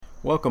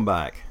Welcome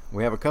back.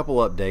 We have a couple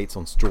updates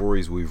on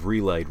stories we've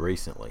relayed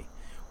recently.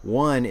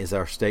 One is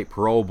our state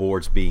parole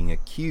boards being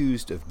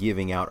accused of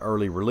giving out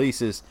early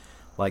releases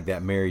like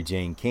that Mary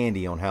Jane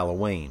candy on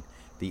Halloween.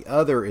 The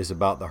other is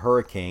about the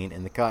hurricane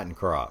and the cotton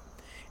crop.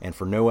 And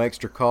for no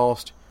extra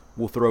cost,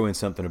 we'll throw in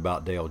something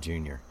about Dale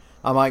Jr.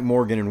 I'm Mike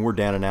Morgan and we're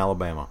down in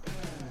Alabama.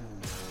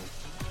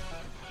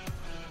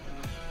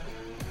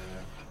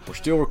 We're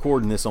still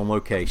recording this on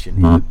location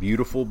in the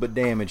beautiful but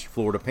damaged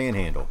Florida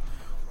Panhandle,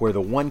 where the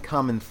one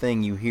common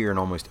thing you hear in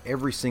almost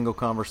every single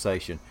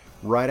conversation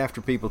right after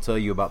people tell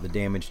you about the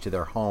damage to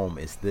their home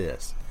is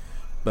this: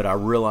 but I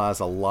realize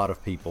a lot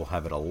of people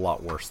have it a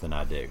lot worse than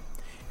I do.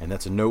 And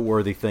that's a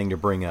noteworthy thing to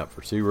bring up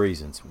for two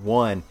reasons.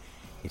 One,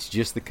 it's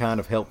just the kind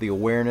of healthy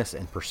awareness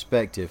and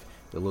perspective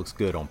that looks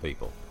good on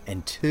people.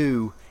 And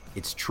two,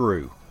 it's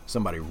true.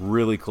 Somebody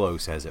really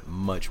close has it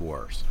much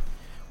worse.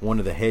 One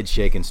of the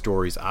head-shaking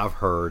stories I've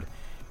heard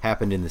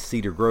happened in the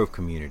Cedar Grove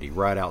community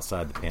right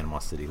outside the Panama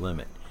City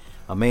limit.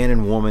 A man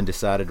and woman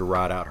decided to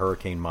ride out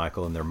Hurricane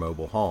Michael in their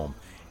mobile home.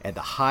 At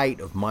the height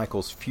of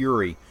Michael's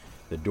fury,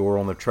 the door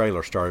on the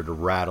trailer started to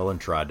rattle and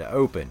tried to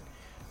open.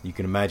 You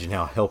can imagine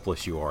how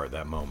helpless you are at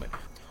that moment.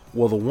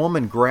 Well, the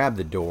woman grabbed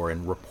the door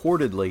and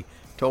reportedly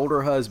told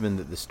her husband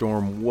that the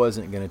storm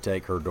wasn't going to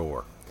take her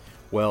door.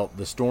 Well,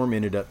 the storm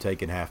ended up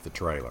taking half the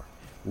trailer.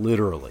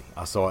 Literally,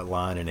 I saw it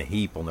lying in a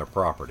heap on their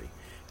property.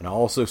 And I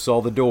also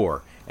saw the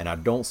door, and I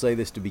don't say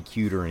this to be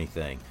cute or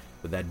anything,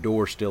 but that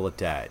door's still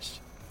attached.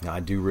 Now, I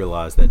do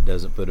realize that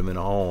doesn't put them in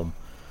a home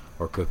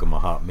or cook them a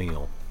hot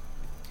meal.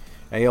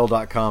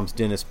 AL.com's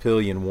Dennis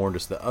Pillion warned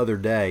us the other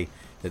day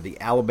that the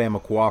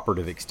Alabama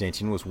Cooperative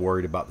Extension was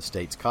worried about the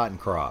state's cotton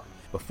crop.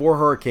 Before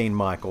Hurricane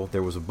Michael,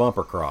 there was a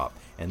bumper crop,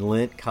 and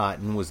lint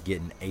cotton was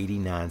getting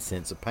 89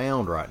 cents a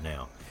pound right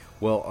now.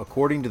 Well,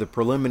 according to the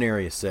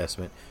preliminary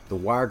assessment, the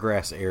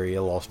Wiregrass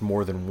area lost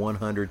more than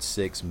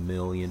 106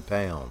 million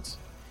pounds.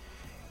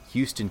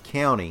 Houston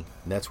County,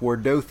 that's where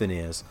Dothan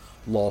is,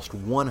 lost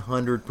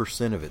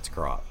 100% of its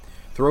crop.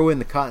 Throw in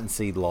the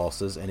cottonseed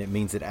losses, and it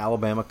means that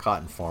Alabama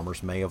cotton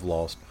farmers may have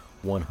lost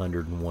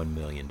 $101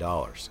 million.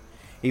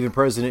 Even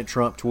President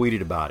Trump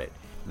tweeted about it,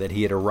 that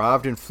he had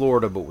arrived in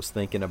Florida but was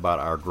thinking about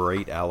our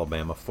great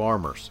Alabama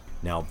farmers.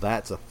 Now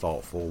that's a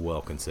thoughtful,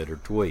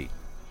 well-considered tweet.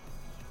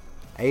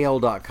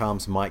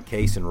 AL.com's Mike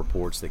Kaysen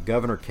reports that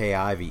Governor Kay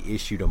Ivey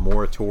issued a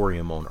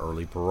moratorium on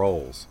early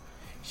paroles.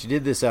 She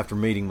did this after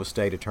meeting with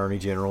State Attorney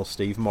General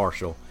Steve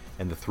Marshall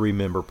and the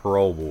three-member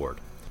parole board.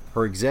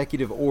 Her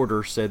executive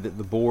order said that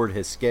the board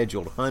has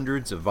scheduled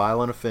hundreds of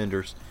violent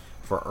offenders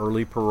for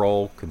early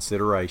parole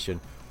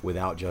consideration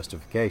without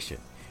justification,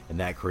 and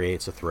that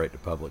creates a threat to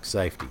public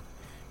safety.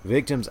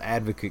 Victims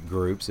advocate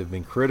groups have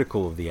been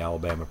critical of the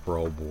Alabama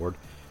Parole Board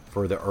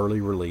for the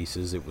early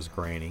releases it was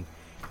granting,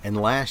 and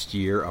last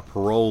year a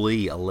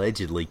parolee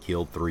allegedly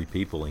killed 3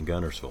 people in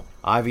Guntersville.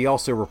 Ivey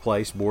also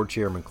replaced board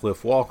chairman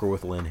Cliff Walker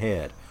with Lynn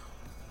Head.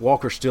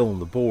 Walker's still on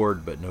the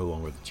board, but no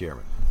longer the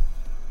chairman.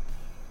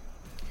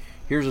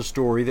 Here's a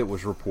story that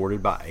was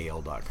reported by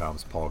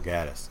AL.com's Paul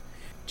Gaddis.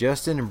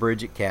 Justin and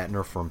Bridget Catton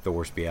are from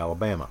Thorsby,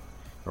 Alabama.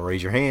 Now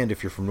raise your hand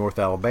if you're from North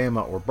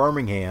Alabama or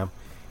Birmingham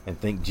and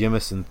think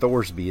Jemison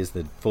Thorsby is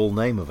the full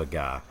name of a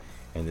guy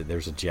and that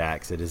there's a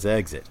Jax at his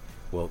exit.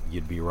 Well,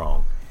 you'd be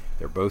wrong.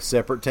 They're both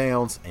separate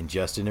towns, and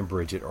Justin and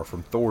Bridget are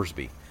from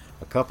Thorsby.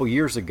 A couple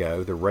years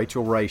ago, the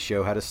Rachel Ray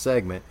Show had a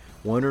segment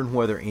wondering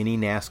whether any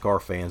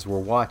NASCAR fans were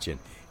watching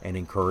and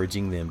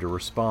encouraging them to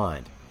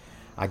respond.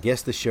 I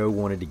guess the show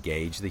wanted to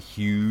gauge the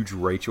huge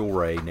Rachel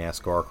Ray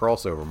NASCAR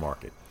crossover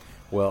market.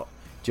 Well,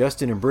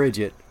 Justin and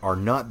Bridget are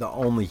not the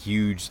only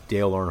huge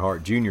Dale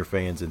Earnhardt Jr.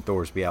 fans in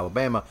Thorsby,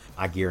 Alabama,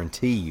 I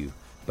guarantee you,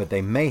 but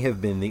they may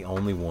have been the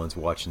only ones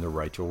watching the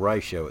Rachel Ray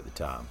Show at the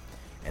time.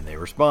 And they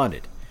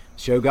responded.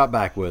 The show got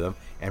back with them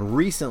and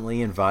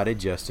recently invited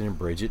Justin and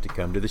Bridget to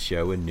come to the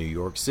show in New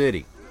York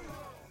City.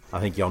 I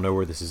think y'all know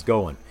where this is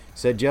going.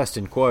 Said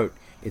Justin, quote,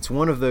 "It's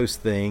one of those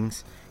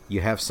things, you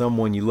have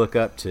someone you look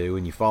up to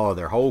and you follow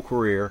their whole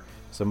career,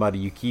 somebody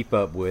you keep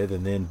up with,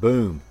 and then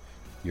boom,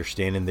 you're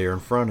standing there in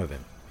front of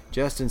him."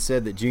 Justin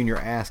said that Junior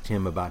asked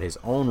him about his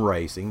own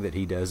racing that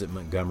he does at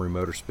Montgomery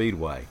Motor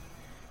Speedway,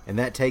 and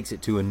that takes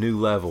it to a new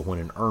level when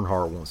an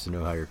Earnhardt wants to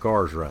know how your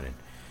car's running.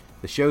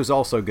 The show's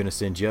also going to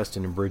send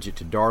Justin and Bridget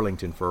to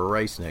Darlington for a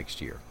race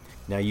next year.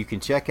 Now you can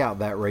check out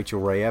that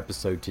Rachel Ray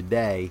episode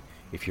today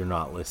if you're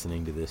not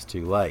listening to this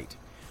too late.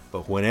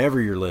 But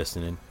whenever you're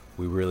listening,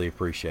 we really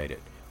appreciate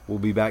it. We'll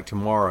be back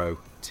tomorrow.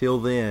 Till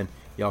then,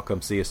 y'all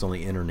come see us on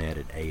the internet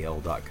at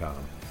AL.com.